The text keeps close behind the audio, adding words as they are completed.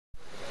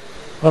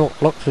Well,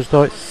 it looks as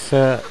though it's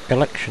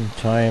election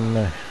time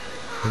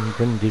in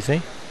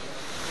Brindisi,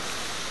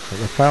 but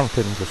the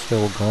fountains are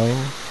still going,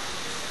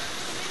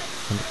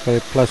 and it's very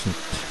pleasant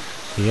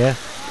here.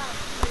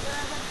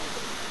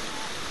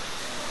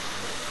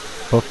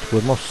 But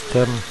we must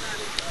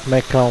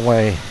make our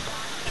way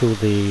to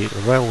the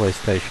railway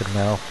station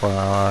now for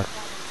our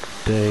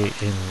day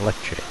in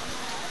Lecce.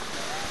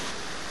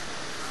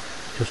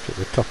 Just at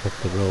the top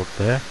of the road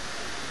there.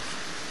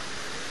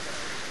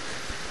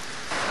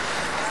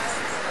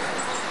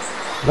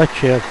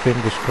 Lecce has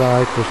been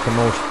described as the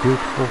most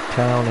beautiful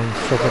town in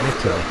southern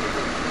Italy.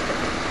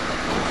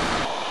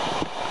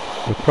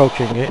 We're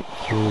approaching it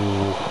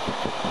through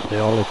the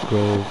olive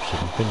groves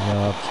and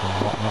vineyards and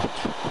whatnot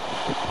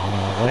on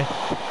our way.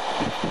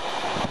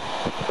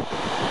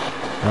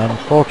 And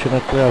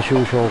fortunately, as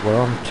usual, we're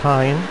on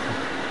time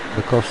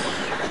because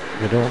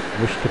we don't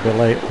wish to be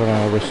late for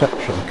our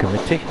reception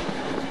committee.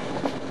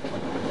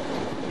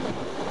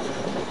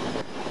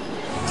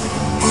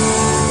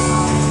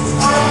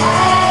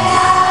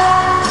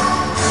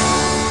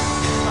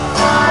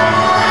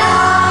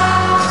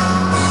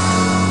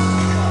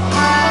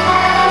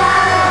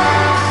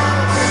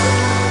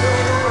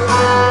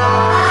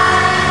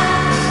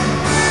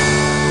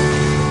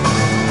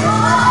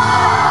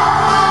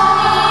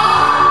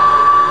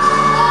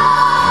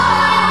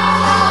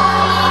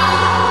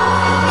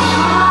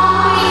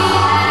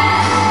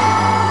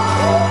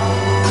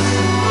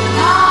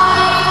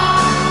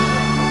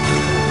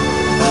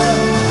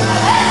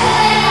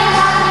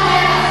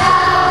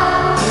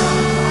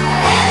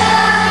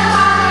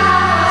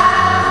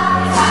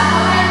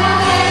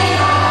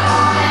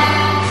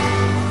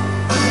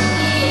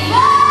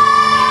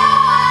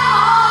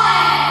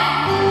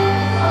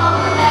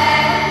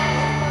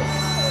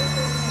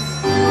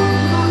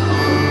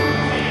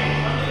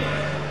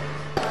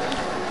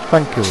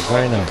 Thank you,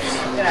 very nice.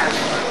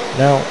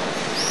 Now,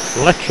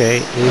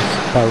 Lecce is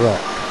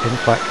Baroque. In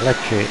fact,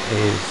 Lecce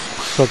is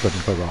Southern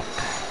Baroque.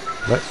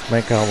 Let's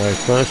make our way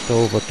first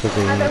over to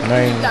the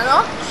main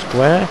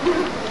square,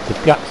 the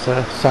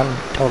Piazza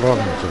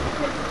Sant'Alonso.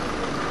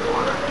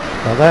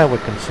 Now there we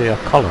can see a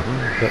column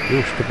that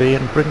used to be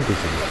in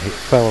Brindisi. It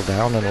fell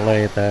down and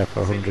lay there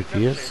for 100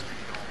 years,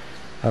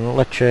 and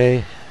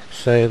Lecce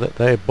say that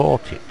they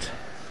bought it.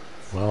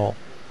 Well,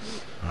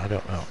 I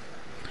don't know.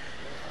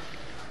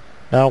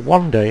 Now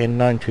one day in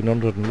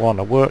 1901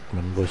 a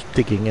workman was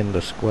digging in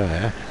the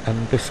square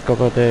and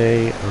discovered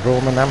a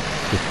Roman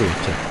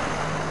amphitheatre,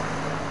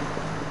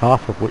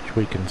 half of which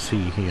we can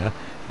see here.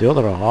 The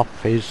other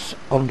half is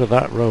under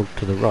that road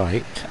to the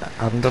right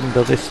and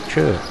under this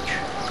church,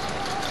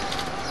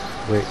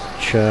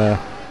 which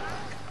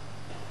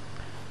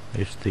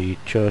is the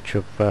church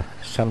of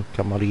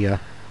Santa Maria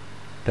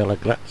della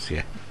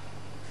Grazia.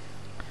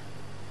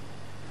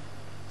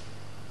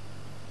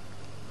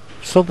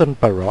 Southern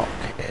Baroque,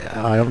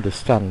 I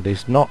understand,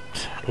 is not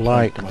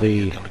like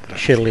the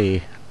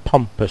chilly,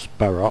 pompous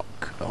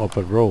Baroque of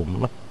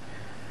Rome,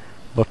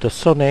 but a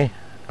sunny,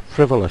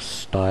 frivolous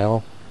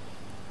style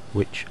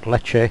which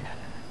Lecce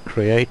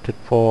created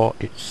for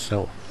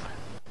itself.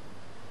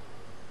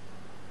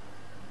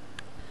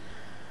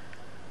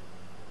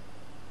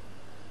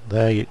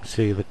 There you can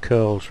see the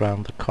curls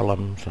round the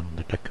columns and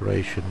the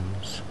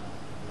decorations.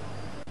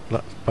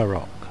 That's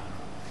Baroque.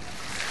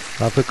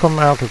 Now if we come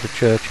out of the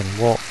church and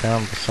walk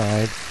down the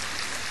side,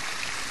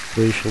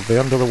 we shall be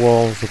under the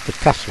walls of the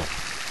castle.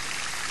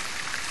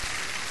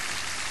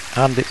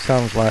 And it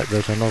sounds like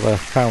there's another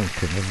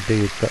fountain,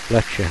 indeed that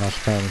Lecce has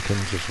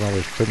fountains as well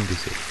as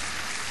Brindisi.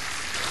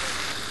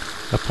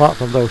 Apart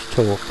from those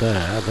two up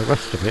there, the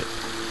rest of it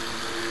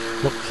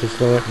looks as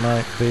though it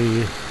might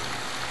be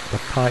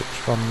the pipes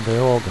from the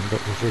organ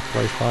that was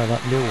replaced by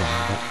that new one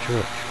in that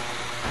church.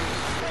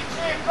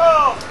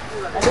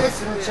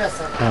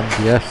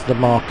 And yes, the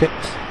market.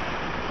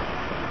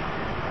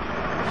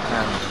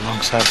 And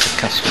alongside the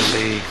castle,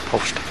 the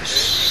post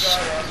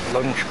office.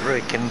 Lunch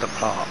break in the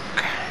park.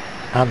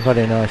 And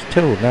very nice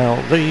too.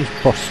 Now these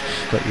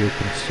busts that you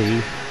can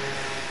see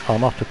are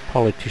not of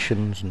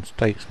politicians and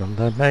statesmen,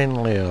 they're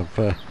mainly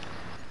of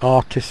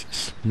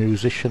artists,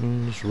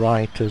 musicians,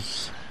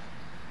 writers.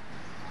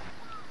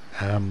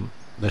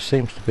 There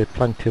seems to be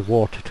plenty of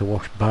water to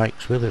wash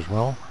bikes with as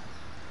well.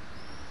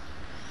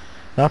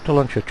 After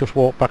lunch I just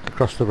walked back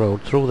across the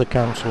road through the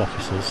council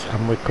offices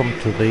and we come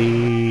to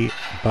the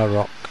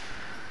Baroque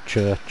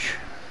church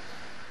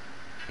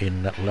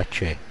in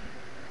Lecce,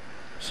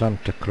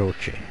 Santa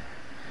Croce.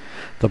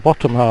 The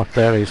bottom half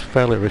there is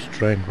fairly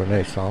restrained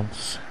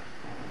Renaissance,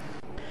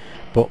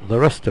 but the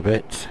rest of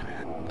it,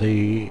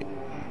 the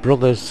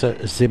brothers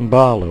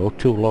Zimbarlo,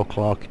 two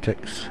local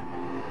architects,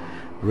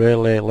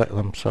 really let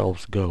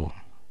themselves go.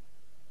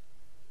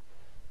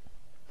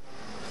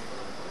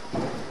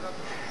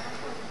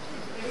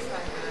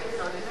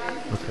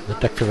 Look at the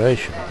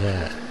decoration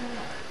there.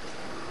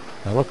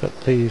 Now look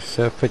at these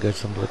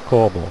figures under the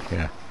corbel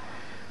here.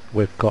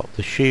 We've got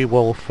the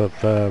she-wolf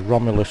of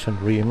Romulus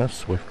and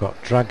Remus, we've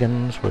got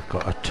dragons, we've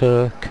got a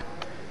Turk,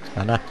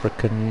 an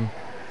African,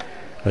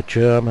 a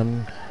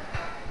German,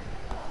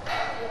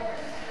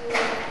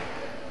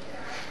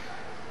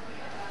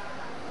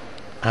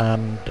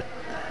 and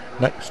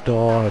next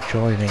door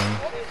adjoining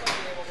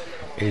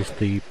is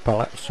the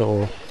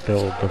Palazzo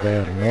del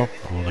Governo,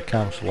 or the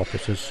council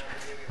offices,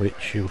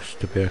 which used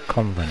to be a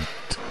convent.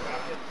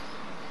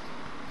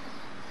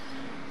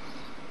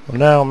 We'll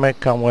now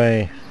make our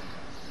way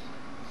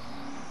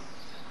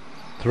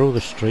through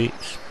the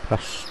streets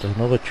past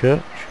another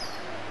church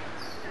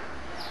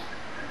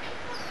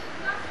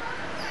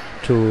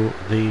to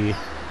the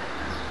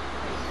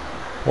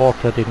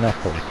Porta di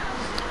Napoli.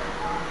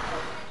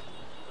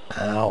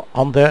 Now,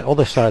 on the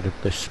other side of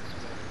this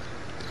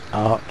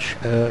arch,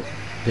 the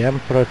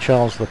Emperor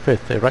Charles V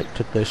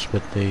erected this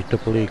with the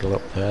double eagle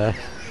up there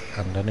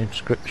and an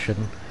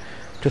inscription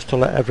just to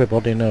let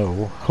everybody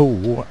know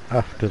who,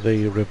 after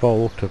the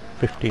revolt of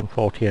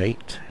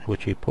 1548,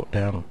 which he put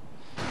down,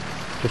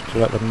 just to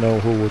let them know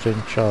who was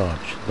in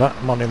charge.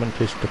 That monument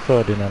is to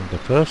Ferdinand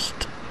I.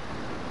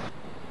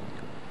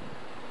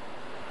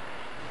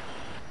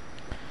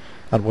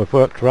 And we've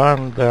worked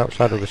round the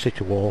outside of the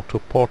city wall to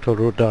Porta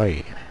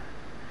Rodai,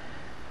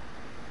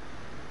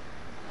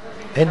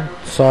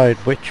 inside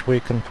which we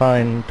can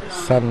find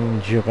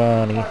San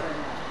Giovanni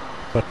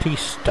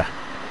Battista,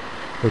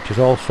 which is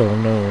also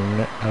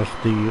known as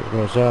the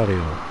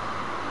Rosario.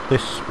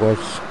 This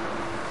was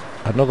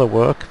another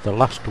work, the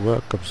last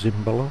work of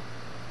Zimbalo.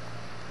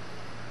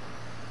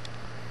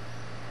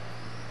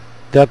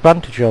 The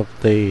advantage of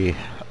the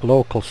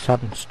local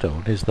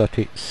sandstone is that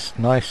it's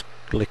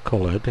nicely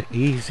coloured,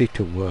 easy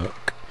to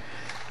work,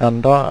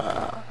 and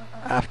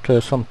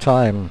after some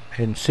time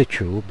in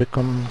situ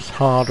becomes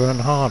harder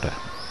and harder.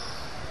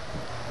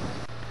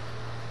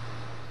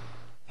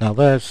 Now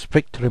there's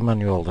Victor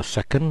Emmanuel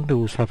II,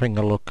 who's having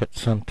a look at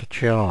Santa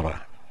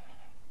Chiara.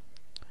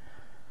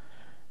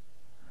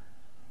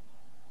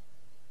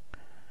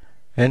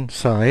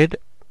 Inside,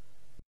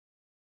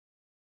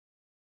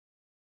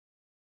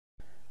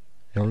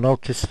 you'll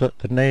notice that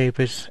the nave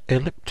is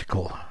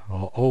elliptical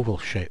or oval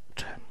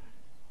shaped.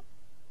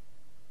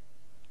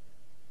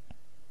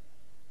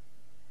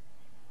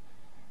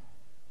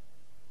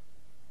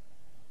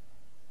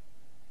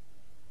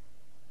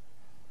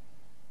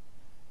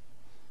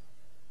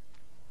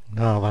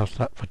 Now how's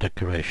that for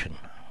decoration?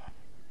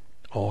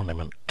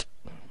 Ornament.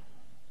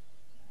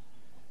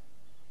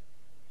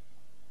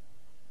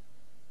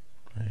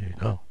 There you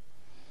go.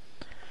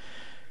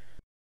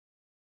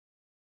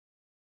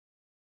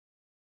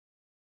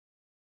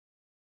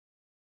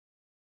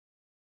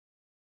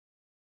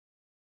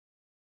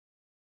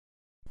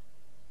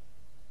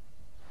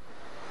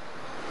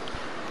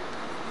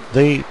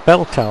 The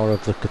bell tower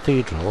of the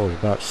cathedral,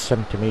 about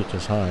 70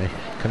 metres high,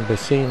 can be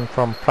seen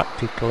from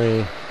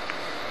practically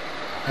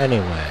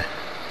anywhere.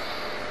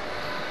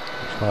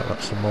 Looks like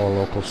that's some more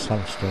local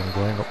sandstone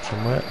going up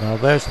somewhere. Now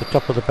there's the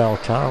top of the bell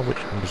tower, which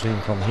can be seen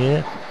from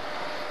here.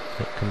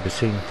 It can be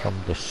seen from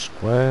the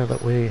square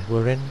that we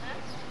were in.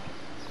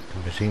 It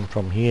can be seen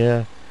from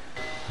here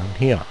and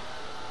here.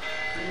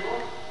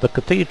 The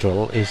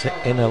cathedral is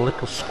in a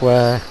little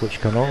square which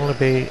can only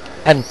be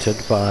entered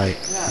by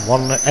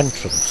one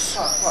entrance.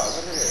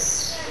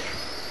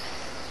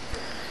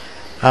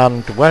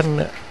 And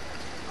when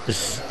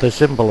the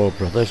Zimbalo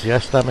brothers,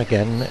 yes, them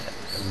again,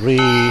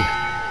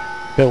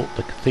 rebuilt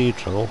the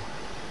cathedral,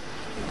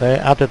 they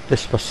added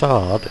this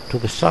facade to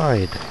the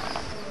side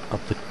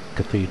of the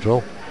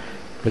cathedral,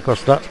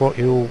 because that's what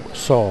you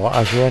saw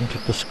as you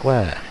entered the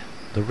square.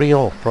 The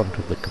real front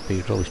of the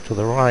cathedral is to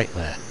the right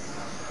there,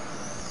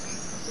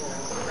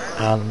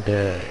 and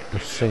it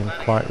just seemed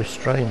quite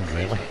restrained,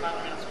 really.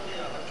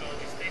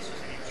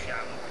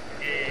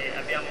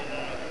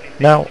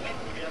 Now,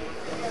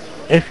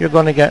 if you're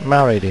going to get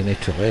married in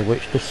Italy,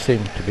 which does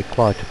seem to be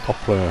quite a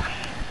popular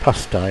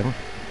pastime,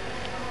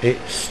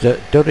 it's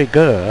de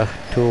rigueur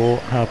to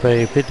have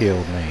a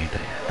video made,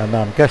 and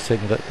I'm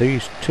guessing that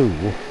these two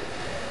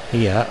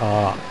here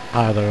are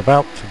either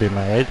about to be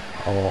married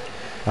or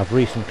have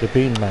recently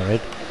been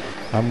married,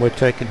 and we're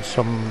taking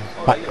some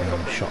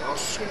background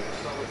shots.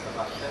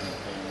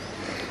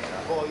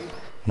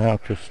 Now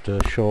just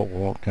a short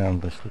walk down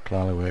this little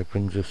alleyway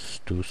brings us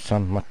to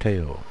San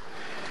Matteo,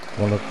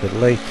 one of the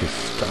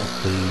latest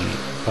of the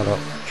Baroque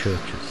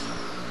churches.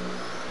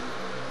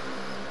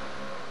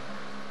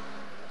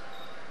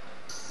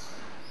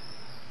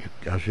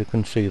 As you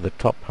can see, the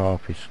top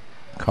half is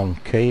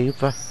concave,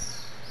 the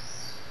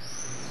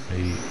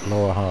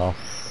lower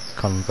half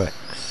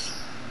convex,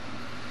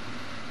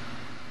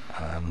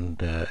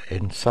 and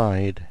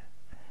inside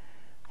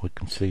we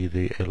can see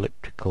the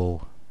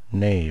elliptical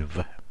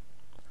nave.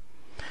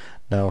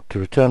 Now, to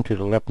return to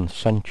the 11th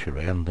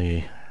century and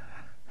the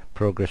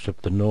progress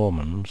of the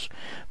Normans,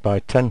 by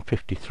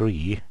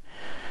 1053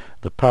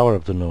 the power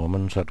of the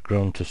Normans had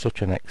grown to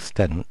such an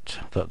extent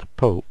that the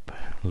Pope,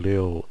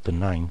 Leo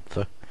IX,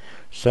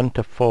 sent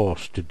a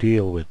force to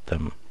deal with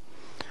them.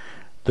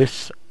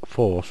 This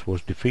force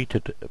was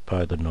defeated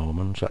by the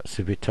Normans at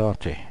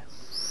Civitate.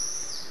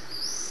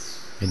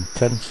 In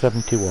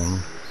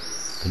 1071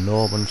 the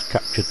Normans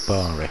captured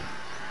Bari,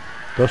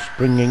 thus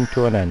bringing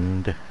to an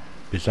end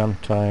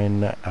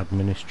Byzantine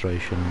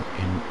administration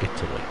in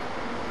Italy.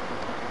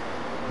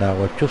 Now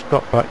I've just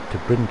got back to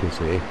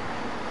Brindisi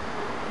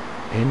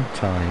in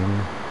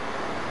time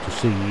to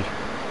see,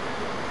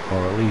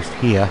 or at least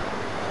hear,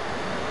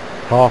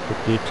 half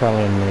of the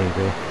Italian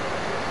Navy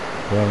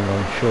going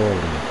on shore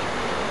leave.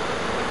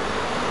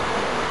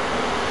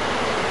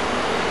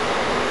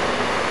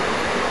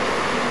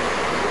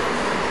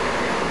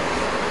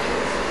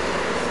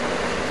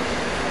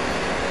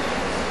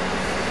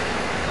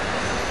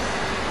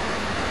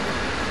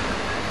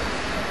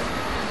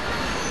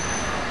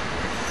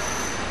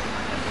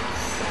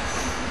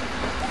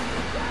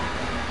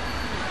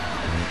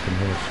 You can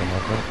hear some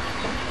of it.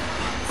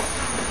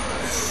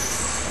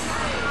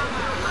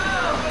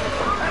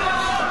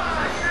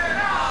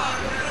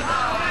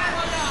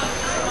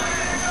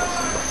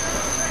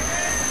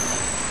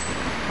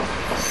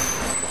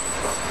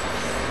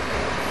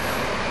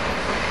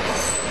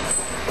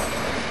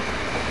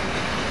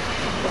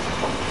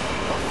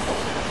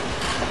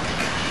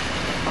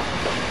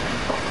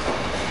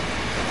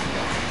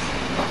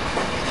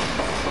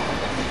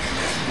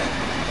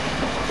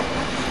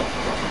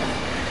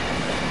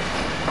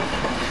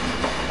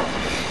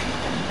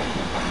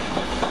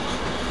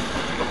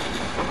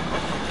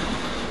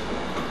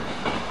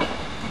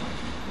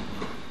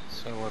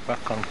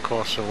 Back on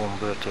Corso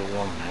Umberto 1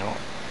 now.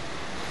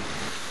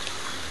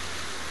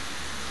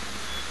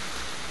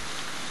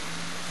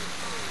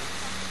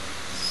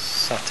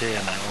 Sat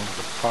here now under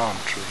the palm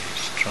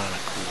trees trying to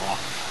cool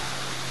off.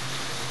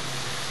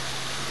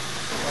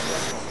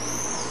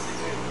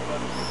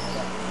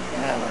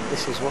 Yeah, and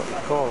this is what you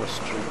call a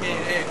street.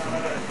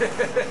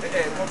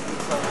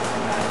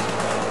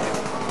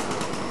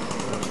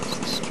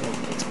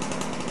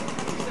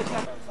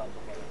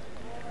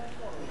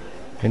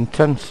 In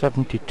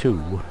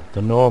 1072,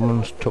 the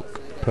Normans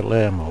took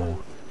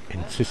Palermo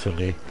in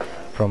Sicily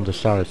from the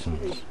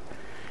Saracens,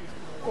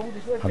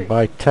 and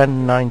by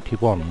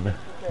 1091,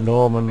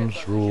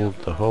 Normans ruled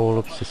the whole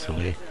of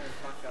Sicily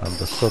and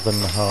the southern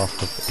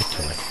half of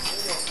Italy.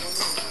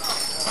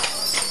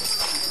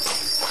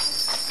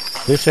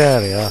 This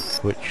area,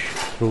 which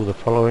through the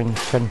following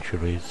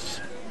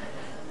centuries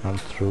and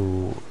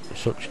through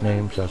such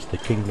names as the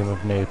Kingdom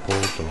of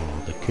Naples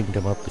or the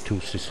Kingdom of the Two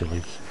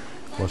Sicilies,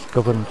 was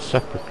governed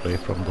separately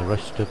from the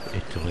rest of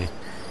Italy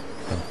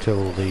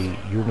until the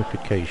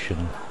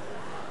unification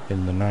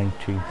in the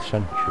 19th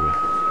century.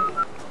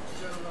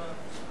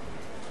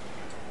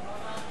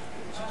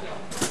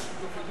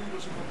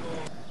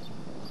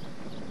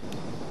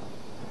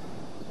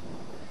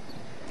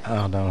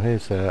 Now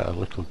here's a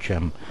little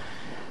gem.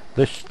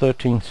 This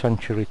 13th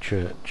century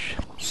church,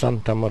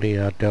 Santa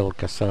Maria del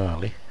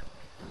Casale,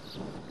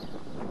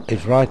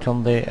 is right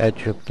on the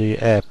edge of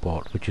the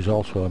airport, which is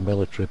also a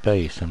military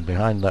base, and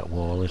behind that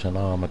wall is an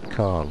armoured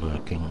car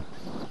lurking,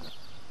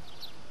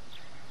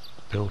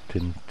 built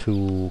in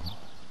 2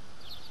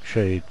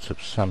 shades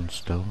of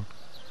sandstone.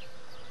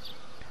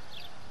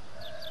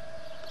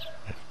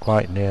 It's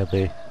quite near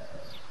the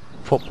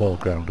football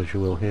ground, as you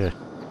will hear.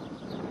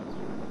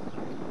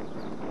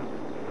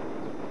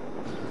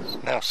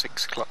 It's now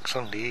 6 o'clock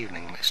Sunday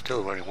evening and it's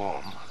still very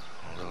warm,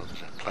 although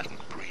there's a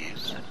pleasant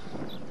breeze.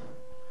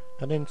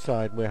 And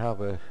inside we have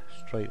a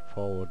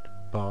straightforward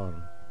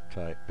barn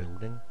type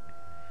building.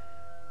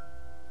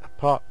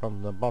 Apart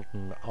from the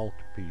modern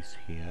altarpiece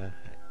here,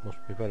 it must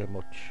be very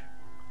much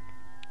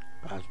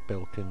as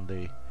built in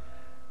the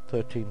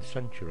 13th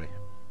century.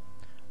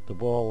 The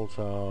walls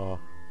are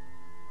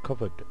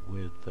covered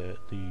with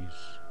these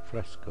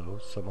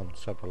frescoes, some on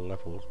several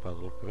levels by the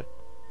look of it,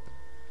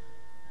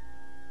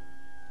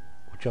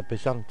 which are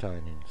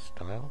Byzantine in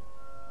style.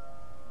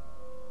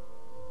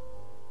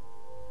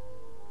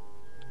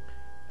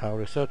 Our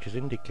researchers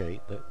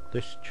indicate that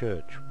this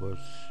church was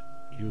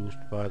used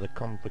by the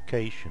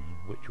convocation,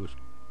 which was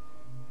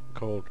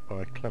called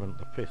by Clement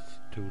V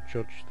to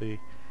judge the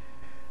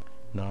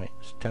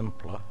Knights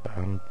Templar,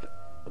 and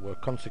were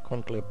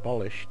consequently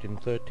abolished in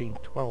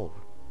 1312.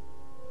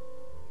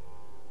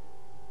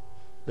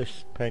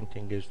 This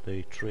painting is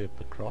the Tree of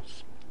the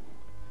Cross.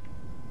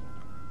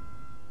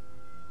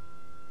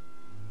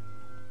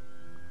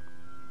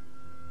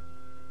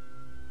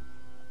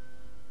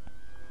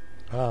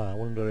 I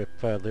wonder if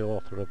the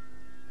author of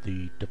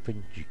the Da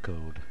Vinci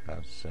Code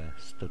has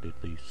studied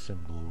these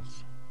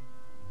symbols.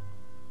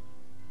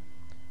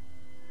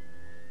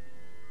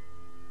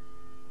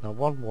 Now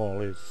one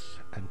wall is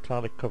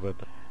entirely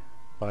covered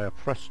by a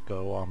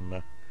fresco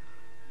on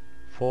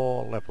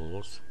 4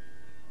 levels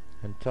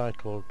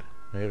entitled,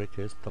 here it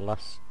is, The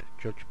Last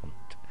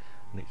Judgment,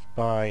 and it's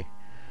by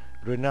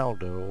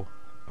Rinaldo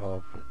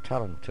of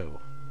Taranto.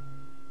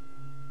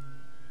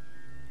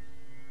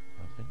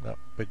 I think that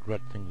big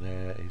red thing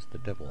there is the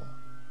devil.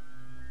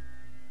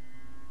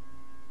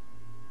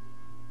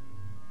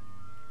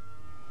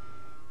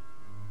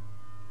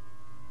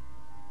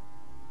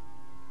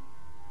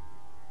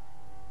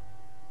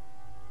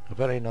 A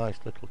very nice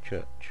little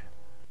church.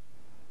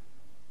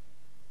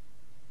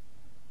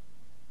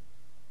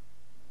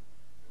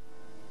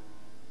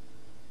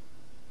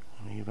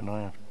 And even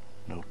I have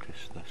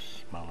noticed the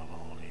smell of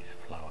all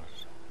these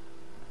flowers.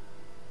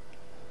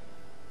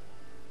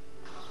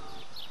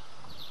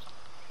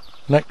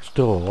 Next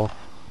door,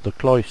 the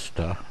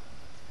cloister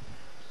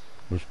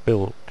was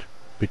built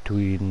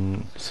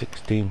between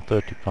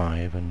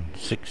 1635 and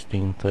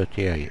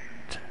 1638.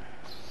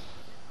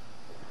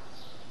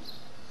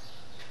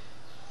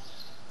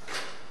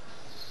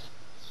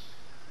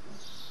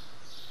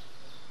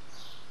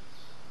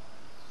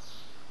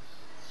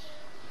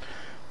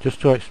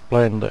 Just to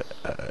explain that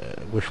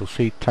we shall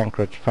see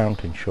Tancred's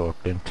fountain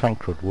shortly, and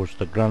Tancred was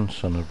the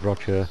grandson of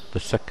Roger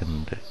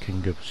II,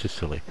 King of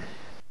Sicily.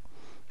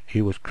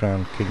 He was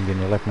crowned king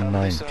in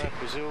 1190. This, I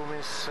presume,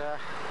 is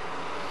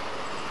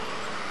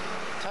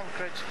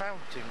Tancred's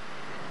fountain.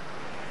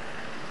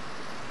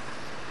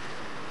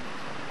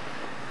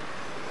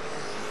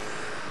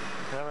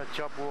 They have a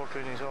job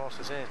watering his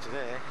horses here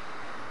today.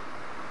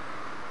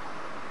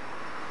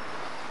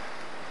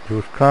 He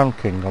was crowned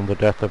king on the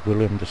death of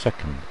William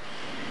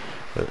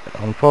II.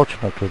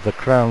 Unfortunately, the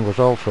crown was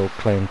also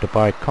claimed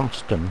by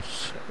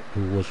Constance,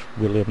 who was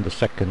William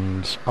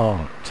II's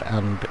aunt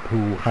and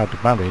who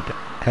had married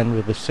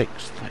Henry VI,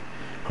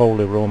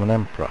 Holy Roman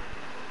Emperor.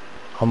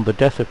 On the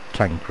death of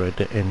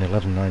Tancred in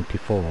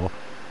 1194,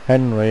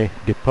 Henry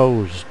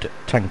deposed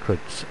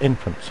Tancred's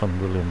infant son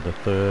William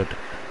III,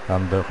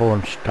 and the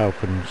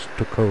Hohenstaufens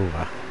took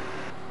over.